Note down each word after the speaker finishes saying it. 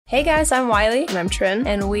Hey guys, I'm Wiley. And I'm Trin.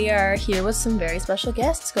 And we are here with some very special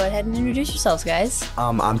guests. Go ahead and introduce yourselves, guys.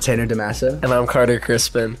 I'm Tanner Demassa. And I'm Carter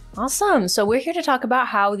Crispin. Awesome. So we're here to talk about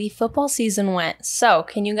how the football season went. So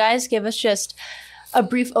can you guys give us just a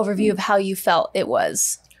brief overview of how you felt it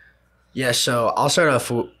was? Yeah, so I'll start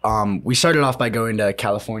off. We started off by going to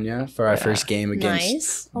California for our first game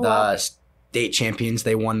against the state champions.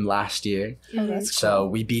 They won last year. Oh, that's So cool.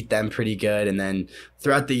 we beat them pretty good. And then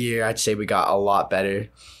throughout the year, I'd say we got a lot better.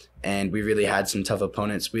 And we really had some tough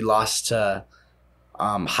opponents. We lost to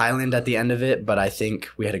Highland at the end of it, but I think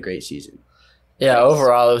we had a great season. Yeah,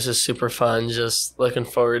 overall it was just super fun. Just looking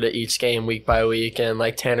forward to each game week by week, and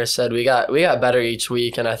like Tanner said, we got better each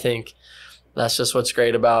week, and I think that's just what's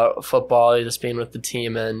great about football. Just being with the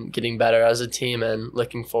team and getting better as a team, and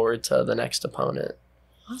looking forward to the next opponent.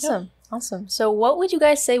 Awesome. Awesome. So what would you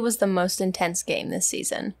guys say was the most intense game this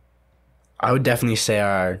season? I would definitely say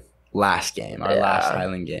our last game, our last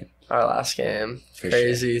Highland game. Our last game, For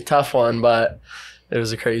crazy, tough one, but it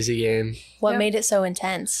was a crazy game. What made it so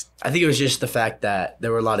intense? I think it was just the fact that there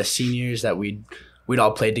were a lot of seniors that we'd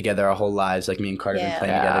all played together our whole lives. Like me and Carter have been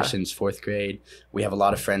playing together since 4th grade. We have a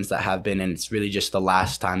lot of friends that have been, and it's really just the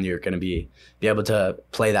last time you're going to be able to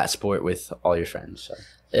play that sport with all your friends. So.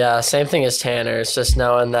 Yeah, same thing as Tanner. It's just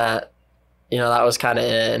knowing that, that was kind of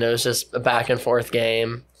it, and it was just a back and forth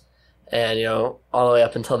game, and all the way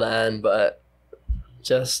up until the end, but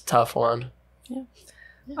just tough one. Yeah.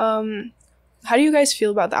 How do you guys feel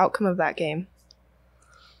about the outcome of that game?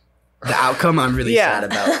 The outcome I'm really sad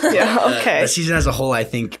about. Yeah, okay. The season as a whole, I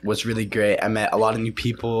think, was really great. I met a lot of new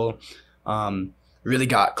people, really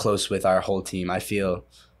got close with our whole team. I feel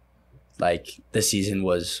like the season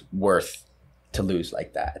was worth to lose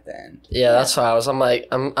like that at the end. Yeah, that's why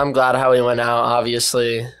I'm glad how we went out.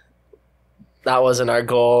 Obviously, that wasn't our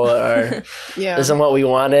goal or isn't what we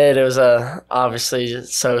wanted. It was obviously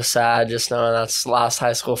just so sad just knowing that's the last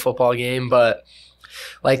high school football game. But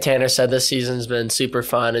like Tanner said, this season's been super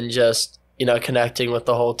fun, and just, connecting with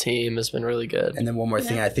the whole team has been really good. And then one more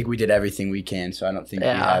thing, I think we did everything we can, so I don't think we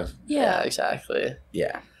have. Yeah, exactly.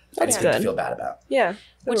 Yeah. That's anything good. to feel bad about. Yeah.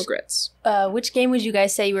 No regrets. Which game would you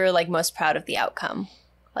guys say you were most proud of the outcome?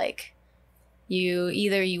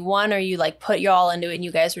 You won or you put your all into it and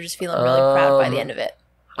you guys were just feeling really proud by the end of it?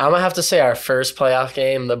 I'm going to have to say our first playoff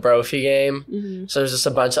game, the Brophy game. Mm-hmm. So there's just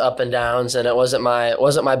a bunch of up and downs, and it wasn't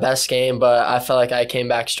my best game, but I felt like I came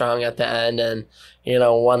back strong at the end and,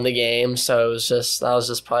 won the game. So that was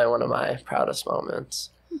just probably one of my proudest moments.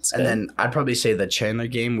 And then I'd probably say the Chandler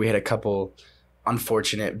game, we had a couple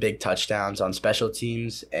unfortunate big touchdowns on special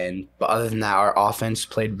teams, but other than that, our offense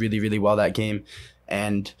played really, really well that game,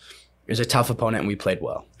 and it was a tough opponent and we played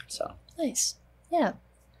well. So nice. Yeah.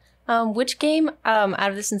 Which game out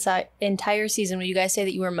of this entire season would you guys say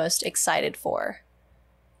that you were most excited for?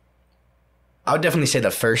 I would definitely say the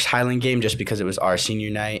first Highland game, just because it was our senior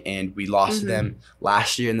night and we lost to them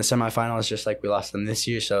last year in the semifinals, just like we lost them this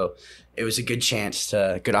year. So it was a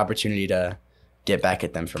good opportunity to get back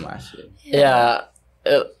at them from last year. Yeah.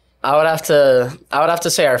 I would have to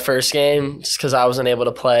say our first game, just because I wasn't able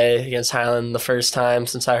to play against Highland the first time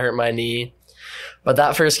since I hurt my knee. But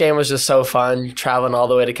that first game was just so fun, traveling all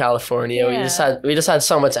the way to California. Yeah. We just had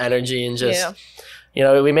so much energy, and just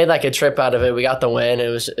we made a trip out of it. We got the win. It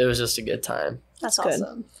was just a good time. That's good.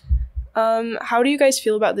 Awesome. How do you guys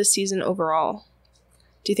feel about this season overall?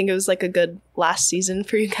 Do you think it was a good last season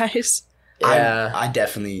for you guys? Yeah, I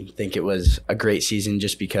definitely think it was a great season,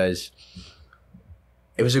 just because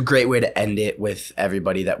it was a great way to end it with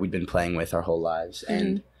everybody that we'd been playing with our whole lives.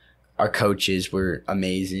 And our coaches were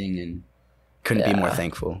amazing and couldn't be more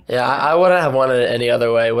thankful. Yeah, I wouldn't have wanted it any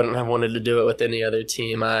other way. Wouldn't have wanted to do it with any other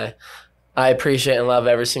team. I appreciate and love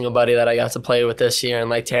every single buddy that I got to play with this year. And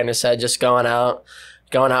like Tanner said, just going out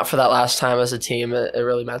for that last time as a team, it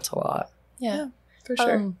really meant a lot. Yeah. For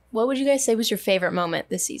sure. What would you guys say was your favorite moment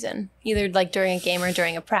this season? Either during a game or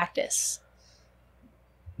during a practice?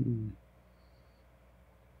 I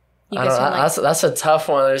don't know. That's a tough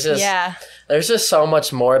one. There's just so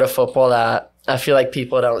much more to football that I feel like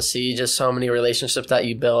people don't see. Just so many relationships that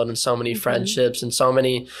you build, and so many friendships, and so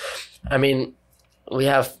many. I mean, we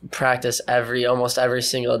have practice almost every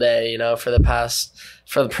single day,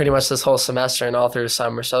 for pretty much this whole semester and all through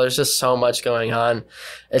summer. So there's just so much going on.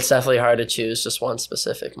 It's definitely hard to choose just one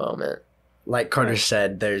specific moment. Like Carter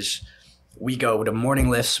said, we go to morning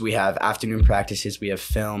lifts, we have afternoon practices, we have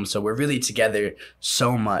film. So we're really together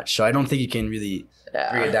so much. So I don't think you can really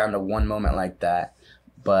bring it down to one moment like that.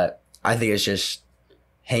 But I think it's just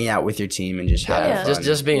hanging out with your team and just having fun.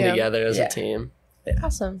 Just being together as a team. Yeah.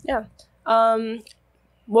 Awesome. Yeah.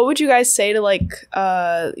 What would you guys say to like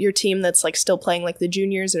your team that's like still playing, like the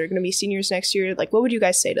juniors that are going to be seniors next year? Like, what would you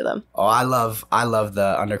guys say to them? Oh, I love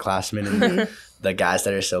the underclassmen and the guys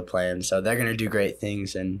that are still playing. So they're going to do great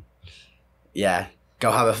things, and yeah,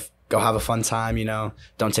 go have a fun time, you know.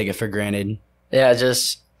 Don't take it for granted. Yeah,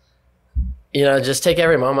 just take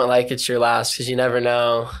every moment like it's your last, because you never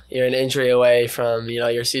know. You're an injury away from,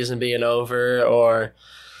 your season being over, or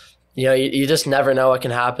you just never know what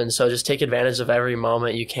can happen. So just take advantage of every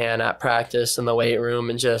moment you can at practice in the weight room,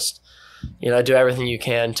 and just, do everything you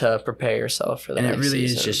can to prepare yourself for the next season. And it really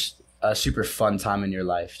is just a super fun time in your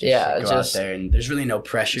life. Go out there, and there's really no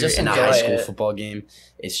pressure in a high school football game.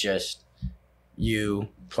 It's just you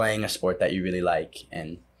playing a sport that you really like,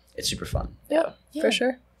 and it's super fun. Yeah, for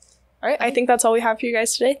sure. All right, I think that's all we have for you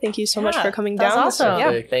guys today. Thank you so much for coming down. That's awesome.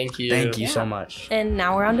 Yeah. Thank you. Thank you so much. And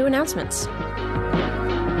now we're on to announcements.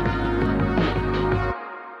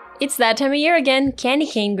 It's that time of year again, candy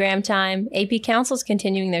cane gram time. AP Council is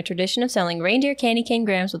continuing their tradition of selling reindeer candy cane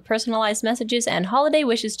grams with personalized messages and holiday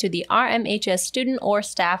wishes to the RMHS student or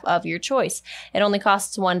staff of your choice. It only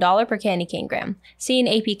costs $1 per candy cane gram. See an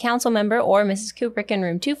AP Council member or Mrs. Kubrick in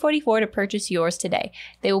room 244 to purchase yours today.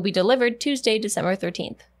 They will be delivered Tuesday, December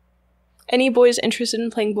 13th. Any boys interested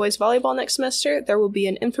in playing boys volleyball next semester, there will be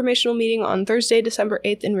an informational meeting on Thursday, December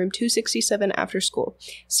 8th in room 267 after school.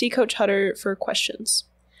 See Coach Hutter for questions.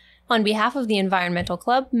 On behalf of the Environmental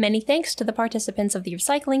Club, many thanks to the participants of the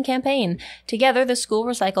recycling campaign. Together, the school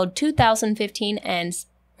recycled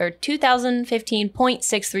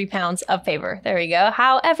 2,015.63 pounds of paper. There we go.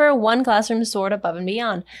 However, one classroom soared above and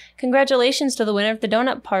beyond. Congratulations to the winner of the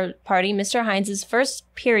donut party, Mr. Hines' first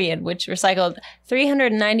period, which recycled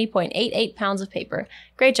 390.88 pounds of paper.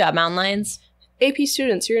 Great job, Mountain Lions. AP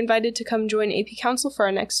students, you're invited to come join AP Council for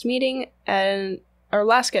our next meeting and our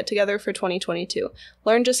last get-together for 2022.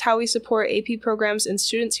 Learn just how we support AP programs and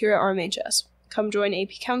students here at RMHS. Come join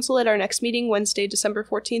AP Council at our next meeting Wednesday, December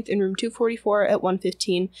 14th in room 244 at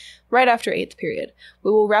 1:15, right after 8th period.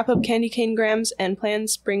 We will wrap up candy cane grams and plan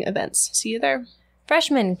spring events. See you there.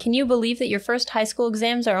 Freshmen, can you believe that your first high school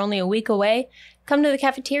exams are only a week away? Come to the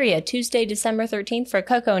cafeteria Tuesday, December 13th for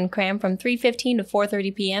Cocoa and Cram from 3:15 to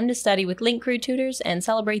 4:30 p.m. to study with Link Crew tutors and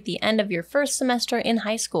celebrate the end of your first semester in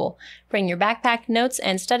high school. Bring your backpack, notes,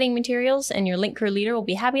 and studying materials, and your Link Crew leader will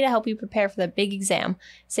be happy to help you prepare for the big exam.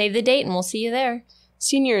 Save the date and we'll see you there.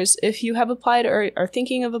 Seniors, if you have applied or are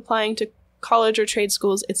thinking of applying to college or trade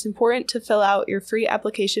schools, it's important to fill out your free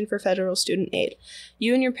application for federal student aid.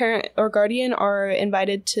 You and your parent or guardian are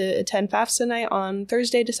invited to attend FAFSA night on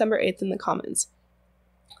Thursday, December 8th in the Commons.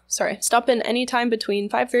 Stop in any time between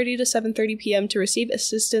 5:30 to 7:30 p.m. to receive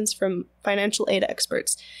assistance from financial aid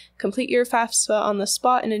experts. Complete your FAFSA on the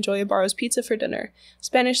spot and enjoy a Barro's Pizza for dinner.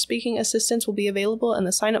 Spanish-speaking assistance will be available, and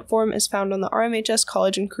the sign-up form is found on the RMHS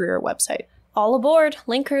College and Career website. All aboard!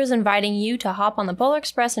 Link Crew is inviting you to hop on the Polar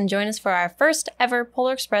Express and join us for our first ever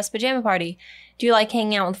Polar Express pajama party. Do you like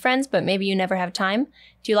hanging out with friends, but maybe you never have time?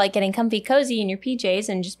 Do you like getting comfy cozy in your PJs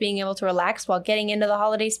and just being able to relax while getting into the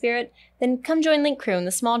holiday spirit? Then come join Link Crew in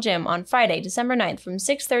the small gym on Friday, December 9th from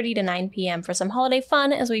 6:30 to 9 p.m. for some holiday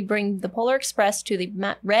fun as we bring the Polar Express to the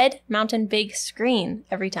Red Mountain big screen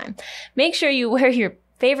every time. Make sure you wear your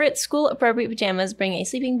favorite school-appropriate pajamas, bring a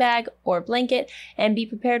sleeping bag or blanket, and be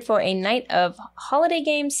prepared for a night of holiday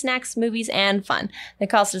games, snacks, movies, and fun. The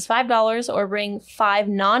cost is $5, or bring 5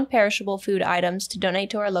 non-perishable food items to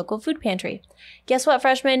donate to our local food pantry. Guess what,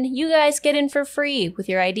 freshmen? You guys get in for free with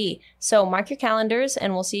your ID. So mark your calendars,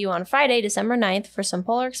 and we'll see you on Friday, December 9th for some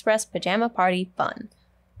Polar Express pajama party fun.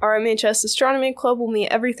 RMHS Astronomy Club will meet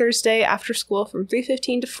every Thursday after school from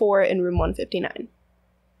 3:15 to 4 in room 159.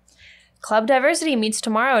 Club Diversity meets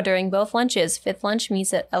tomorrow during both lunches. 5th lunch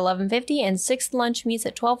meets at 11:50 and 6th lunch meets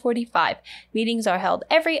at 12:45. Meetings are held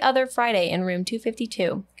every other Friday in room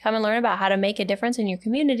 252. Come and learn about how to make a difference in your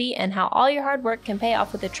community and how all your hard work can pay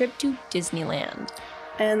off with a trip to Disneyland.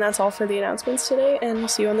 And that's all for the announcements today, and we'll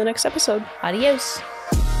see you on the next episode. Adios.